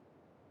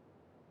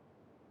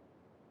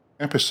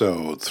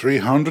Episode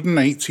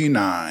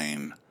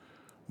 389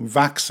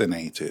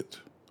 Vaccinated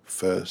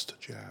First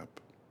Jab.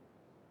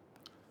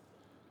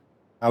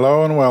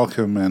 Hello and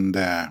welcome, and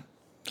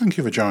thank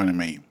you for joining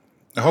me.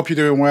 I hope you're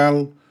doing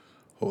well.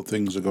 Hope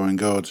things are going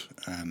good,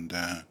 and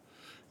I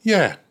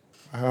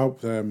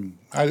hope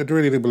I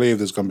really do believe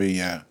there's going to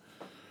be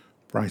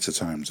brighter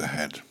times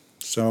ahead.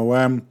 So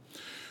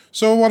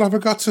what have I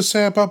got to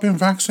say about being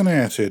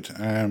vaccinated?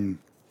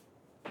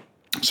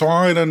 So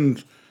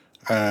Ireland.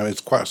 It's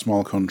quite a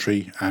small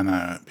country, and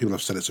people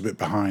have said it's a bit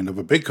behind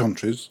other big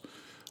countries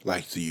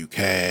like the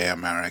UK,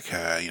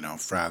 America,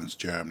 France,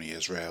 Germany,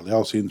 Israel. They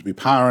all seem to be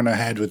powering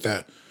ahead with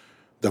the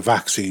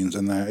vaccines,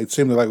 and it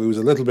seemed like we was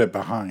a little bit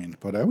behind,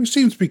 but we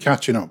seem to be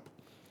catching up.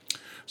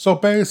 So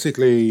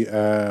basically,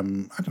 I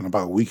don't know,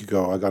 about a week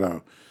ago,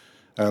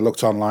 I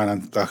looked online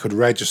and I could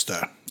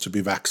register to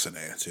be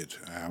vaccinated.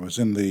 I was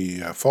in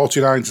the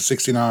 49 to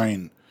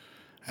 69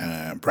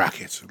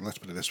 bracket. Let's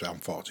put it this way, I'm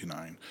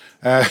 49.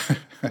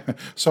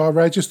 So I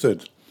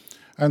registered.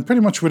 And pretty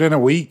much within a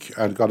week,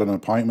 I'd got an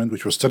appointment,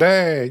 which was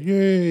today.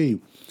 Yay!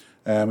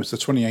 It's the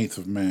 28th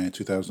of May,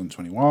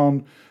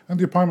 2021. And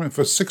the appointment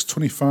for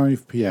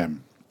 6:25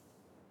 p.m.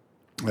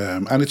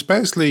 And it's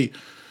basically,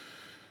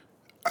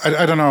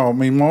 I don't know, I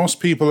mean, most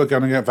people are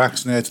going to get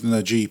vaccinated in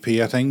their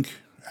GP, I think,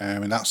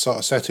 in that sort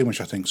of setting, which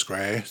I think is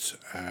great.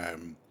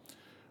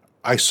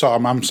 I'm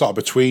sort of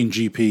between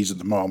GPs at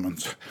the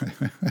moment.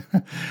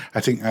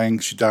 I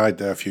think she died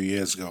there a few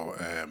years ago.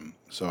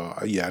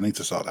 I need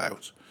to sort that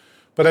out.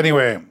 But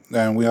anyway,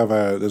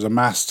 there's a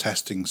mass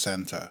testing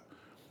centre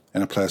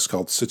in a place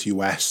called City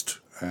West.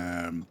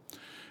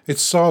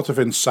 It's sort of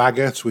in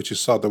Saggart, which is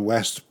sort of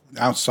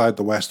outside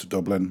the west of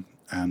Dublin,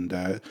 and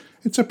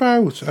it's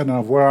about, I don't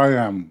know, where I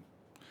am,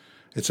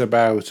 it's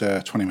about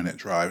a 20-minute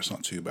drive. It's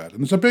not too bad.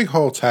 And there's a big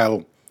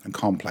hotel and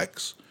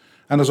complex.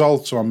 And there's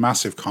also a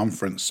massive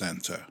conference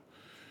centre,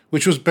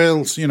 which was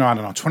built,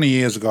 20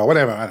 years ago,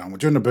 whatever,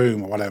 during the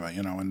boom or whatever,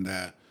 and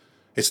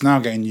it's now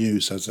getting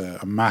used as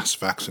a mass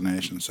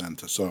vaccination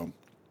centre. So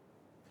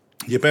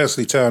you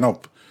basically turn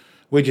up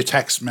with your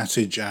text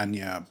message and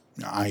your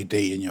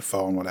ID and your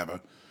phone, whatever,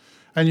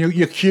 and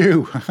you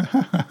queue.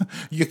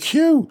 You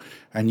queue,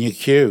 and you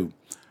queue.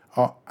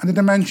 Oh, I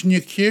didn't mention your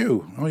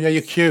queue. Oh, yeah,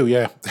 your queue,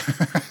 yeah.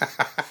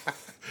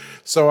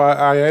 So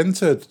I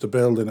entered the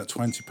building at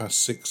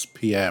 6:20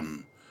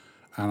 p.m.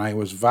 and I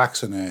was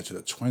vaccinated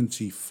at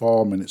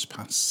 24 minutes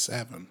past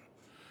 7,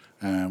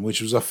 which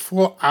was a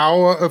full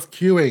hour of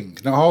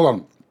queuing. Now, hold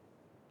on.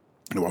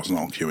 It wasn't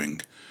all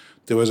queuing.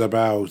 There was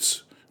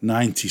about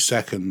 90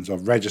 seconds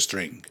of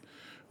registering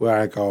where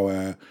I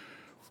go,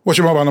 what's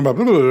your mobile number?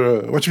 Blah, blah,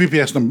 blah. What's your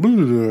VPS number? Blah,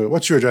 blah, blah.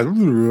 What's your address? Blah,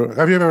 blah, blah.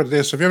 Have you ever had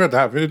this? Have you ever had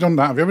that? Have you done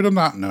that? Have you ever done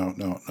that?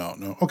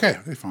 No. Okay,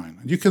 fine.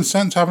 You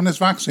consent to having this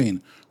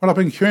vaccine? Well, I've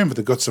been queuing for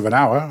the guts of an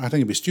hour. I think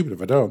it'd be stupid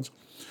if I don't.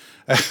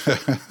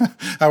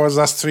 I was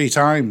asked 3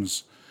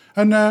 times.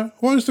 And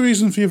what is the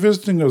reason for you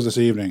visiting us this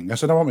evening? I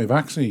said, I want my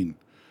vaccine.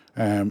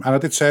 And I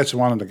did say to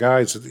one of the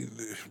guys,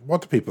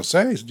 what do people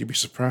say? He said, you'd be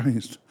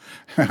surprised.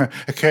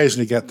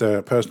 Occasionally get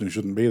the person who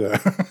shouldn't be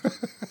there.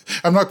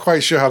 I'm not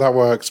quite sure how that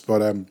works,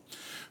 but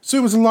so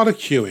it was a lot of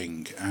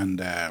queuing, and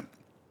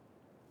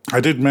I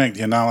did make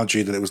the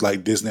analogy that it was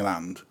like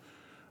Disneyland,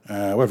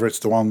 whether it's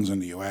the ones in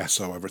the US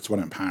or whether it's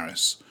one in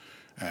Paris.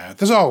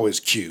 There's always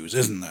queues,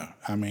 isn't there?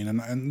 I mean,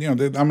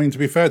 to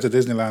be fair to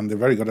Disneyland, they're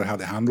very good at how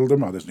they handle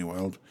them, or Disney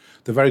World.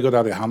 They're very good at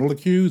how they handle the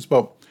queues,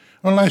 but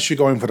unless you're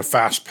going for the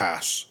fast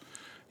pass,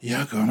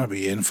 you're going to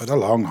be in for the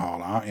long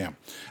haul, aren't you?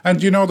 And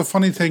the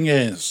funny thing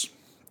is,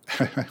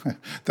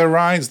 the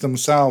rides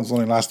themselves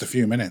only last a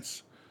few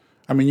minutes.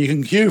 I mean, you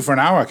can queue for an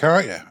hour,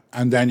 can't you?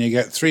 And then you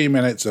get 3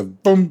 minutes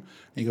of boom.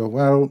 You go,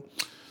 well,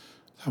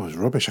 that was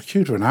rubbish. I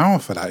queued for an hour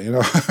for that,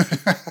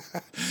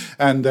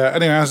 And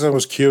anyway, as I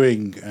was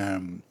queuing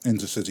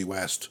into City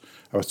West,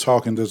 I was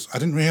talking. I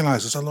didn't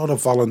realise there's a lot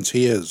of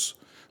volunteers,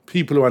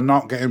 people who are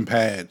not getting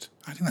paid.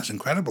 I think that's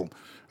incredible.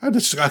 I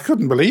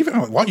couldn't believe it.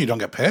 What, you don't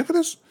get paid for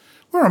this?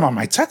 Where am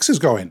my taxes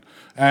going?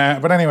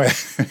 But anyway,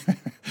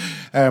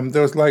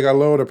 there was like a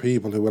load of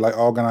people who were like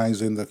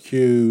organising the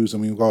queues,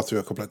 and we would go through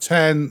a couple of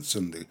tents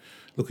and they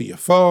look at your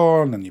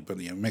phone, and you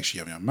make sure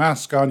you have your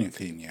mask on, you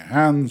clean your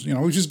hands,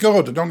 which is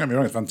good. Don't get me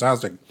wrong, it's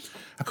fantastic.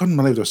 I couldn't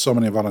believe there were so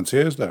many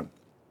volunteers there.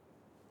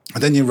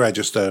 And then you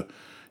register,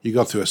 you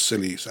go through a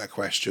silly set of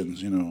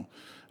questions,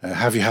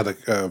 have you had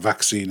a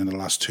vaccine in the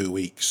last 2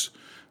 weeks?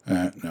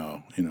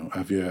 No.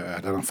 Have you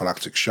had an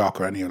anaphylactic shock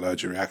or any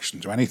allergic reaction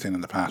to anything in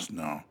the past?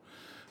 No.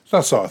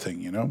 That sort of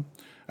thing,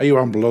 Are you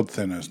on blood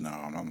thinners? No,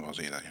 I'm not on those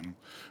either,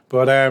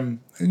 But,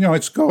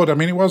 it's good. I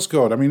mean, it was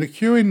good. I mean, the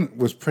queuing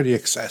was pretty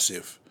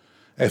excessive,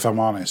 if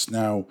I'm honest.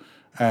 Now,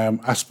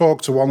 I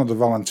spoke to one of the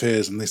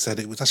volunteers and they said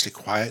it was actually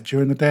quiet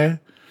during the day.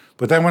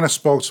 But then when I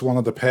spoke to one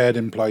of the paid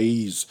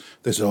employees,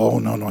 they said, oh,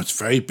 no, it's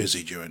very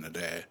busy during the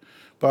day.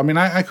 But, I mean,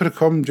 I could have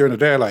come during the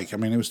day, it was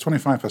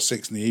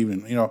 6:25 in the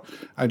evening.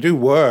 I do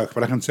work,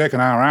 but I can take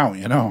an hour out,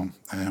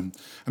 And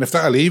if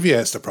that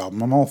alleviates the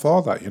problem, I'm all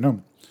for that,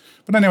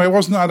 But anyway,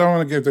 I don't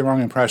want to give the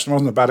wrong impression. It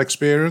wasn't a bad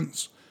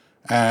experience.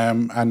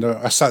 And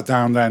I sat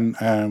down then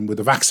with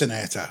the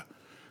vaccinator.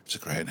 It's a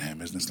great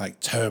name, isn't it? It's like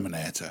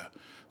Terminator,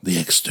 the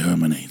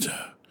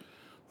Exterminator,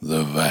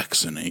 the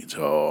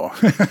Vaccinator.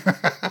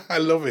 I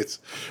love it.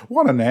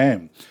 What a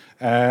name.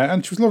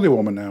 And she was a lovely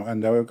woman now.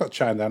 And we got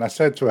chatting there, and I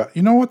said to her,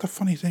 you know what the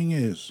funny thing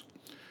is?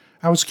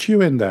 I was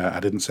queuing there. I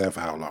didn't say for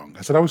how long.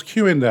 I said I was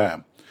queuing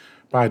there,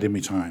 biding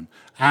me time.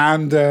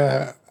 And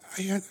I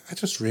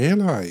just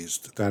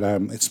realised that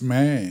it's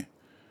May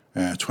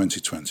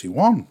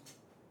 2021.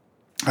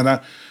 And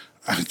I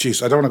don't want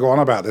to go on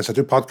about this. I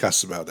do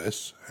podcasts about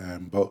this.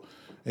 But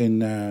in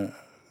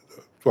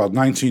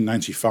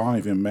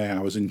 1995 in May, I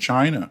was in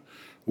China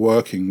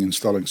working,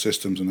 installing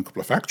systems in a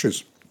couple of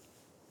factories,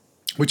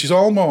 which is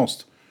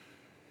almost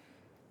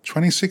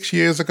 26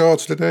 years ago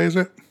to the day, is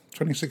it?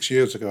 26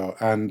 years ago.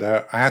 And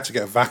I had to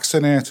get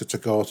vaccinated to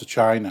go to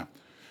China.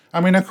 I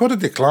mean, I could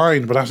have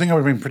declined, but I think I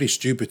would have been pretty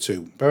stupid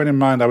to. Bearing in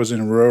mind, I was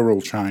in rural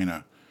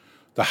China,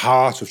 the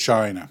heart of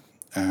China.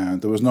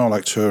 There was no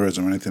like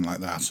tourism or anything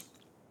like that.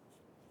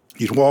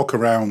 You'd walk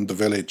around the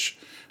village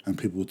and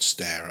people would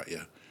stare at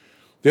you.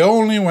 The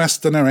only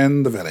Westerner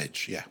in the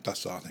village. Yeah, that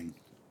sort of thing.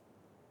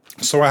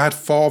 So I had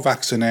 4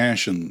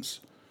 vaccinations.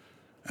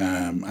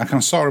 I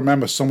can sort of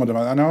remember some of them.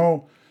 I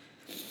know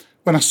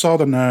when I saw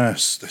the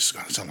nurse, this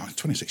is like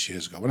 26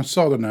 years ago, when I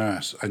saw the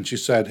nurse and she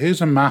said, here's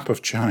a map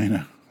of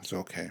China. I said,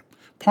 okay.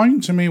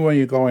 Point to me where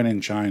you're going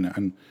in China.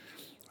 And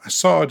I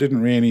sort of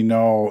didn't really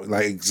know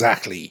like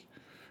exactly.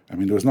 I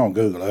mean, there was no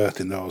Google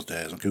Earth in those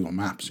days or Google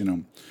Maps, you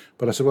know.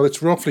 But I said, well,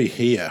 it's roughly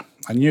here.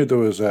 I knew there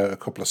was a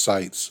couple of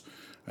sites.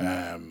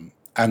 And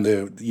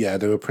they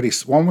were pretty,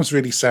 one was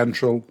really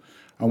central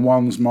and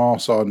one's more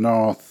sort of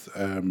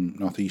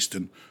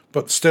northeastern,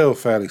 but still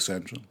fairly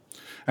central.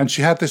 And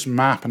she had this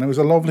map, and it was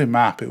a lovely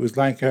map. It was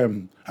like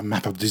a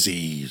map of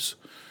disease.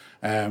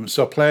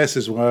 So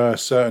places where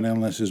certain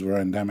illnesses were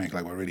endemic,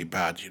 like were really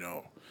bad, you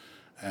know.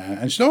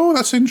 And she said, oh,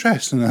 that's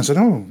interesting. And I said,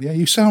 oh, yeah,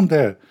 you sound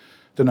the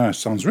nurse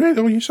sounds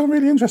you sound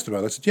really interested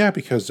about it. I said, yeah,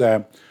 because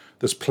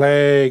there's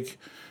plague,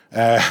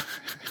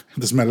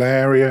 there's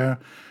malaria,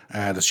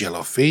 there's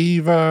yellow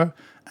fever,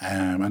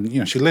 and, you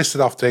know, she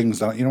listed off things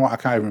that, you know what, I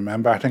can't even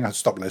remember. I think I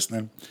stopped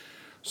listening.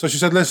 So she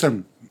said,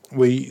 listen,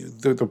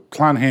 the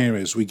plan here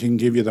is we can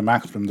give you the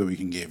maximum that we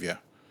can give you.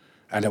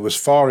 And it was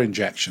 4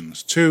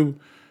 injections, two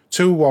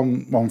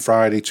one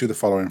Friday, 2 the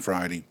following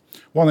Friday,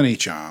 1 in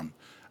each arm.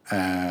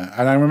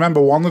 And I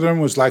remember one of them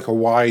was like a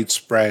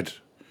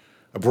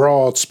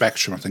broad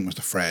spectrum, I think was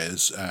the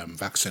phrase,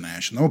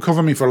 vaccination. That would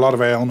cover me for a lot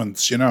of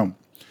ailments, you know.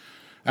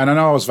 And I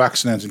know I was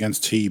vaccinated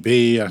against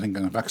TB. I think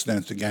I was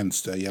vaccinated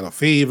against yellow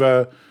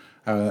fever.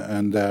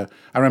 And I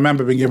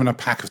remember being given a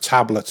pack of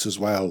tablets as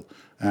well,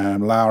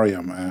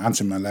 Lariam,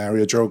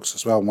 anti-malaria drugs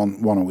as well,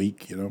 one a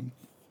week, you know.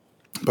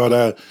 But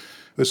it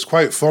was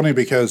quite funny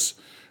because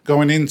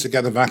going in to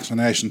get the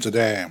vaccination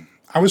today,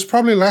 I was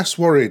probably less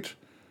worried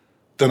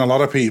than a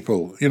lot of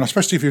people, you know,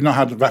 especially if you've not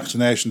had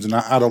vaccinations in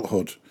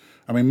adulthood.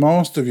 I mean,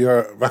 most of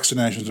your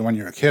vaccinations are when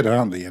you're a kid,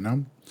 aren't they, you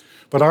know?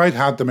 But I'd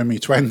had them in my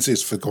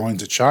 20s for going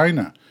to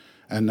China.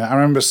 And I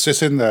remember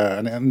sitting there,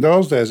 and in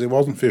those days, it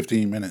wasn't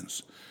 15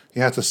 minutes.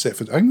 You had to sit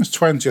for, I think it was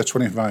 20 or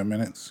 25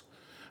 minutes.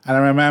 And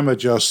I remember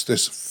just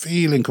this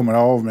feeling coming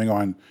over me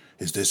going,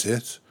 is this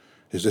it?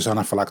 Is this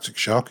anaphylactic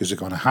shock? Is it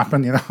going to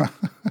happen, you know?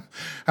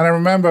 And I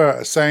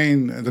remember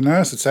saying, the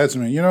nurse had said to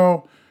me, you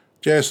know,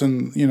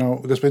 Jason, you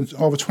know, there's been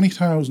over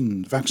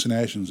 20,000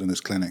 vaccinations in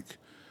this clinic.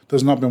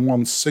 There's not been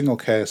one single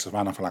case of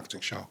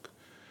anaphylactic shock.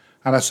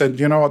 And I said,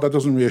 you know what, that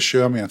doesn't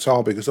reassure me at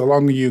all, because the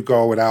longer you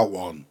go without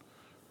one,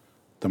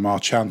 the more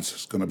chance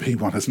there's going to be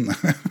one,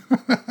 isn't there?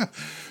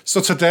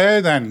 So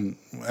today then,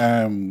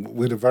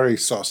 with a very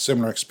sort of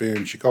similar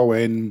experience, you go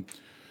in,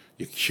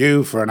 you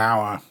queue for an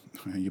hour,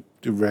 you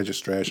do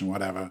registration,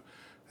 whatever.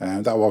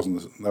 That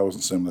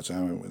wasn't similar to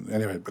how it went.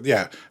 Anyway, but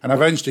yeah, and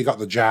eventually got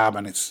the jab,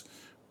 and it's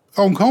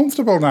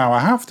uncomfortable now, I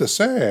have to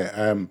say.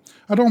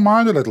 I don't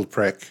mind a little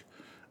prick.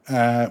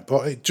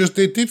 But it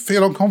did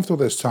feel uncomfortable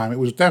this time. It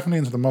was definitely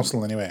into the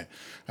muscle anyway.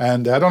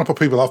 And I don't want to put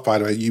people off, by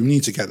the way. You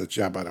need to get the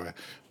jab, by the way.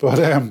 But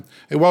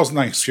it wasn't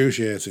like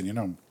excruciating, you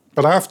know.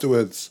 But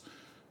afterwards,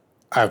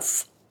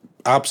 I've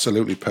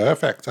absolutely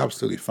perfect,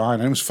 absolutely fine.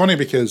 And it was funny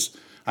because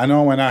I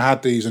know when I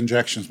had these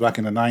injections back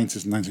in the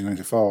 90s, in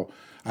 1994,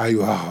 I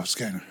was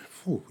getting,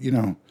 you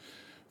know,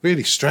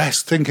 really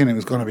stressed thinking it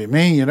was going to be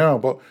me, you know.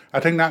 But I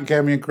think that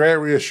gave me a great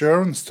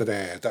reassurance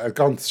today that I'd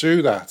gone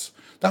through that.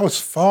 That was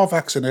 4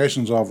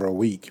 vaccinations over a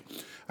week.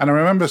 And I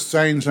remember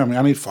saying to him,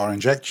 I need 4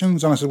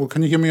 injections. And I said, well,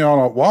 can you give me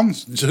all at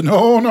once? He said,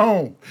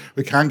 no,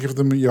 we can't give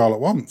them all at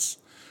once.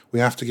 We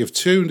have to give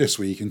 2 this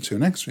week and 2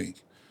 next week.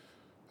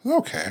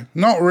 Okay.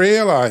 Not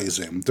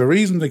realising the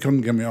reason they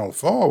couldn't give me all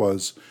 4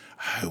 was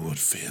I would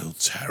feel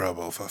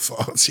terrible for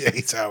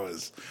 48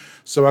 hours.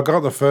 So I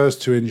got the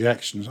first 2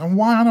 injections. And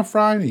why on a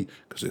Friday?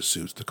 Because it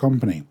suits the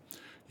company.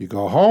 You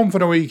go home for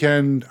the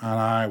weekend, and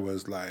I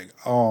was like,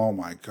 oh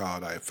my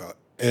God, I felt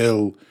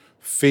ill,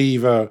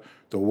 fever,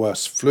 the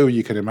worst flu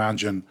you can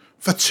imagine,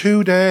 for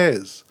 2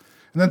 days.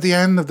 And at the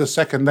end of the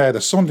second day,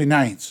 the Sunday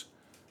night,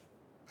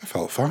 I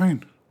felt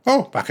fine.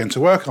 Oh, back into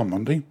work on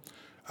Monday.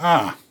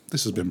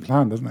 This has been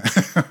planned, hasn't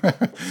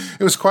it?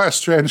 It was quite a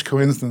strange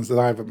coincidence that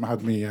I've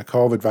had my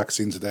COVID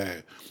vaccine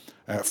today,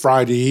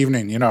 Friday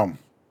evening,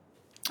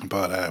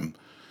 But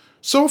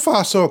so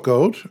far, so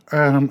good.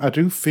 I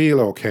do feel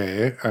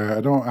okay.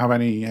 I don't have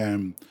any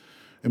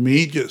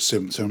immediate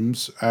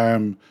symptoms.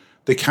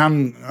 They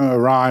can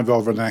arrive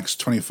over the next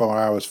 24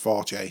 hours,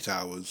 48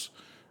 hours.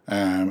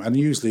 And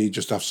usually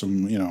just have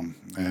some,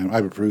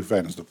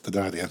 ibuprofen is the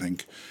daddy, I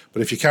think.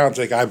 But if you can't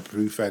take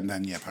ibuprofen,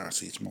 then yeah,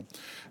 paracetamol.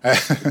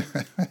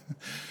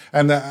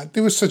 And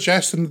they were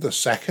suggesting the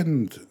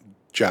second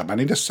jab. I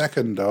need a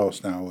second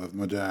dose now of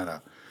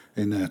Moderna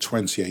in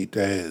 28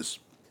 days.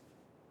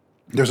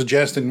 They're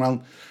suggesting,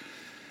 well,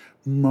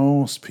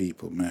 most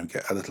people may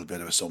get a little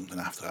bit of something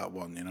after that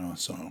one,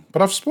 So,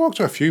 but I've spoken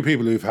to a few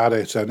people who've had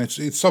it, and it's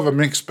sort of a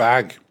mixed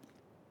bag.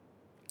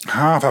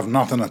 Half have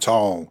nothing at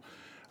all.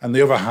 And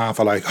the other half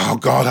are like, oh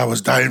God, I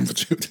was dying for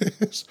 2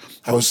 days.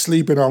 I was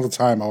sleeping all the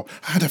time. I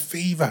had a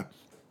fever.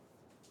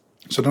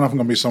 So I don't know if I'm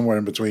going to be somewhere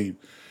in between.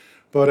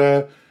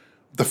 But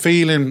the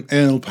feeling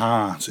ill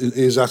part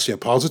is actually a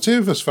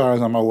positive as far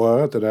as I'm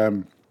aware,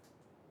 that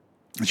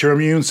it's your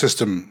immune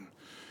system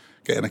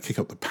getting a kick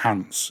up the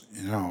pants,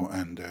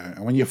 and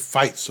when you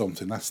fight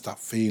something, that's that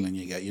feeling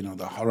you get,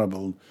 the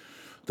horrible,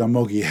 the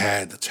muggy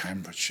head, the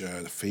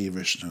temperature, the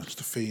feverishness,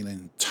 the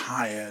feeling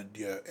tired,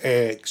 your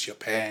aches, your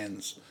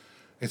pains.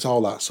 It's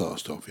all that sort of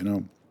stuff,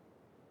 And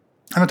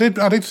I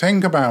did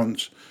think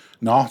about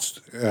not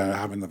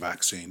having the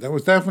vaccine. That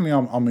was definitely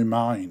on my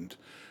mind.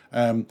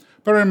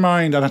 Bear in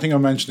mind, and I think I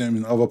mentioned it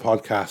in other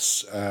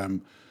podcasts,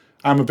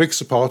 I'm a big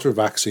supporter of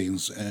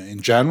vaccines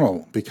in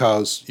general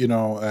because, there's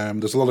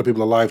a lot of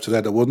people alive today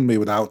that wouldn't be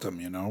without them,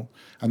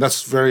 And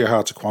that's very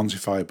hard to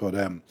quantify, but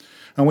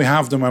and we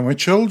have them when we're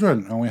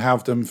children, and we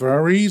have them for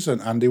a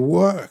reason, and they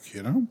work,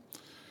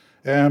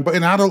 But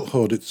in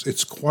adulthood,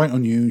 it's quite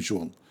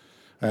unusual.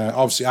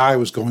 Obviously, I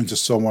was going to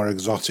somewhere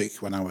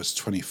exotic when I was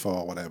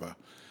 24, whatever.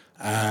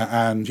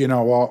 And you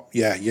know what?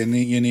 Yeah, you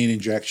need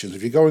injections.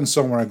 If you're going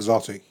somewhere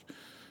exotic,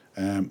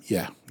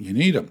 you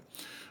need them.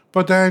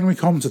 But then we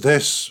come to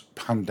this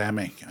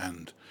pandemic,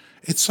 and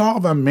it's sort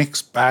of a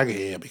mixed bag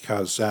here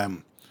because,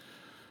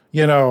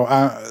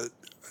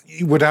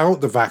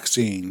 without the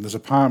vaccine, there's a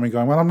part of me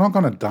going, well, I'm not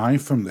going to die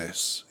from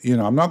this.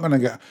 I'm not going to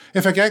get...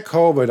 If I get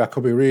COVID, I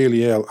could be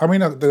really ill. I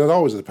mean, there's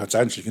always the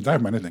potential. You can die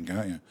from anything,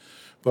 can't you?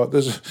 But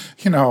there's,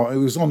 it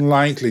was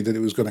unlikely that it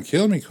was going to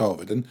kill me,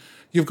 COVID. And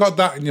you've got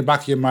that in your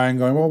back of your mind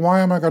going, well, why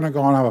am I going to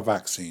go and have a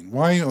vaccine?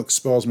 Why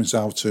expose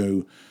myself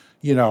to,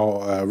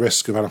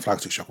 risk of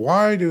anaphylactic shock?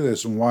 Why do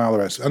this and why all the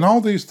rest? And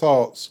all these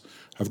thoughts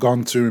have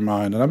gone through my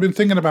mind. And I've been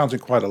thinking about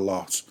it quite a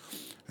lot.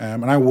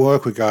 And I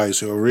work with guys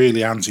who are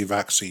really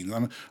anti-vaccine.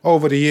 And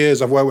over the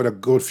years, I've worked with a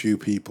good few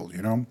people,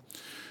 And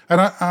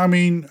I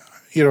mean...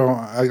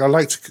 I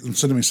like to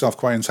consider myself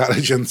quite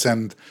intelligent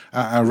and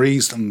a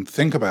reason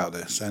think about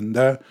this, and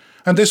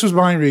this was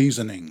my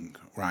reasoning,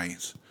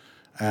 right?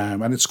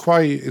 And it's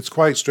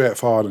quite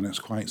straightforward, and it's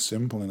quite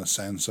simple in a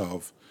sense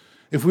of,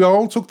 if we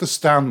all took the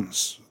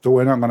stance that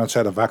we're not going to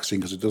take the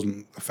vaccine because it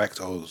doesn't affect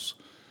us,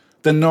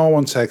 then no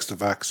one takes the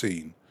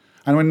vaccine,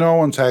 and when no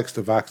one takes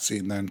the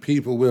vaccine, then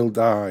people will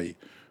die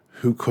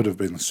who could have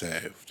been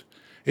saved.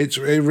 It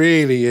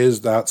really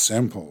is that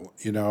simple,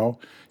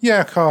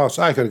 Yeah, of course,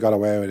 I could have got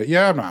away with it.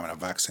 Yeah, I'm not having a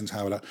vaccine.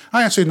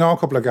 I actually know a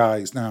couple of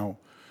guys now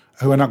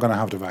who are not going to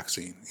have the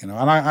vaccine, and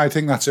I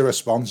think that's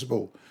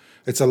irresponsible.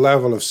 It's a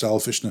level of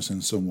selfishness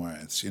in some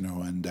ways,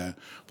 and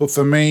but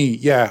for me,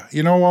 yeah,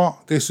 you know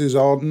what? This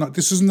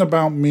isn't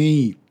about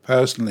me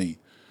personally.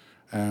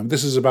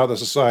 This is about the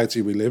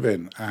society we live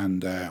in,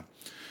 and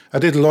I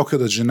did look at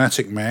the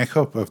genetic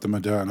makeup of the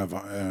Moderna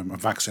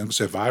vaccine. I'm going to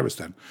say virus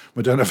then,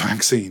 Moderna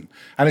vaccine,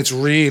 and it's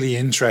really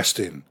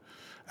interesting.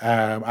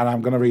 And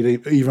I'm going to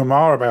read even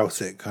more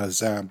about it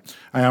because I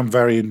am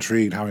very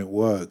intrigued how it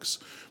works.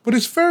 But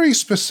it's very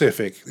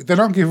specific. They're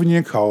not giving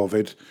you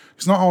COVID.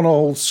 It's not an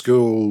old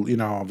school,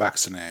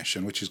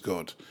 vaccination, which is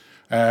good.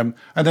 And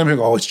then we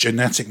go, it's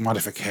genetic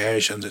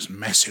modifications. It's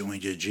messing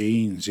with your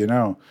genes,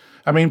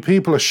 I mean,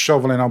 people are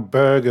shoveling on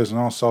burgers and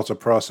all sorts of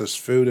processed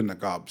food in the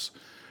gobs.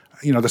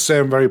 The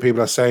same very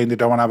people are saying they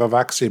don't want to have a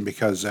vaccine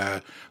because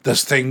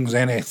there's things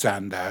in it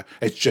and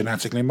it's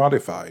genetically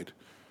modified.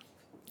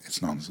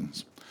 It's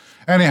nonsense.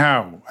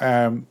 Anyhow,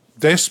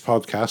 this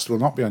podcast will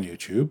not be on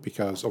YouTube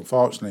because,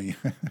 unfortunately,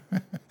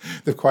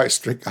 they've quite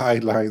strict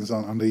guidelines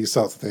on these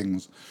sorts of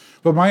things.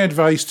 But my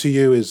advice to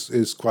you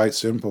is quite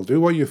simple. Do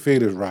what you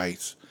feel is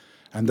right.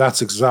 And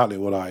that's exactly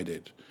what I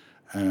did.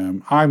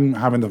 I'm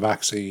having the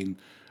vaccine.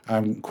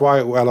 I'm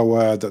quite well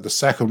aware that the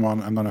second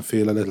one, I'm going to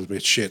feel a little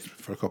bit shit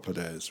for a couple of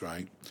days,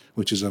 right?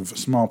 Which is a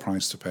small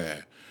price to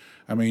pay.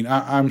 I mean,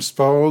 I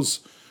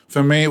suppose,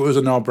 for me, it was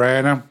a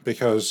no-brainer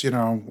because,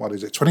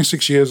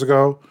 26 years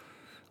ago,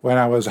 when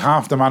I was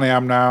half the man I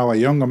am now, a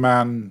younger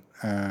man,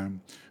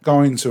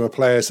 going to a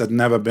place I'd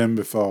never been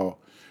before,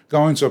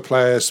 going to a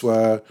place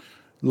where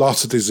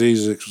lots of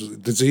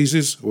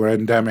diseases were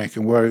endemic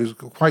and where it was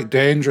quite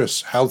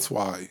dangerous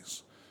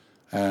health-wise.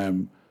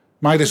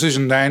 my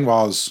decision then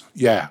was,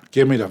 yeah,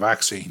 give me the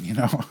vaccine, you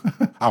know.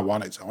 I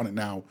want it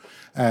now.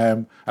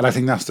 And I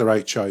think that's the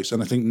right choice.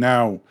 And I think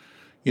now,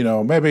 you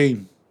know,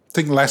 maybe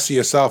think less of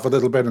yourself a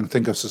little bit and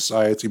think of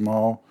society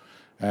more.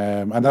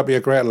 And that'd be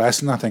a great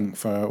lesson, I think,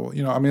 for,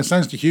 you know, I mean,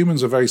 essentially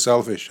humans are very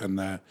selfish. And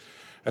I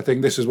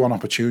think this is one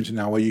opportunity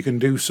now where you can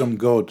do some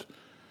good.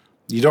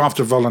 You don't have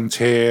to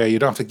volunteer. You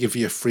don't have to give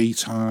your free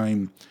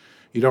time.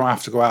 You don't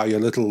have to go out of your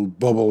little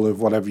bubble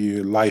of whatever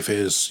your life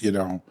is, you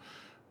know.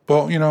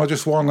 But, you know,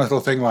 just one little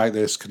thing like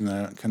this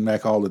can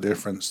make all the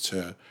difference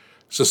to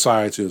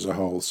society as a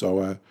whole.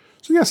 So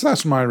yes,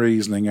 that's my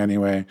reasoning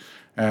anyway.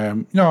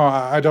 No,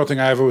 I don't think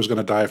I ever was going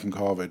to die from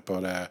COVID,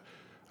 but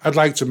I'd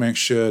like to make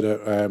sure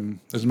that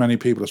as many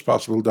people as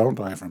possible don't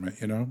die from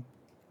it, you know.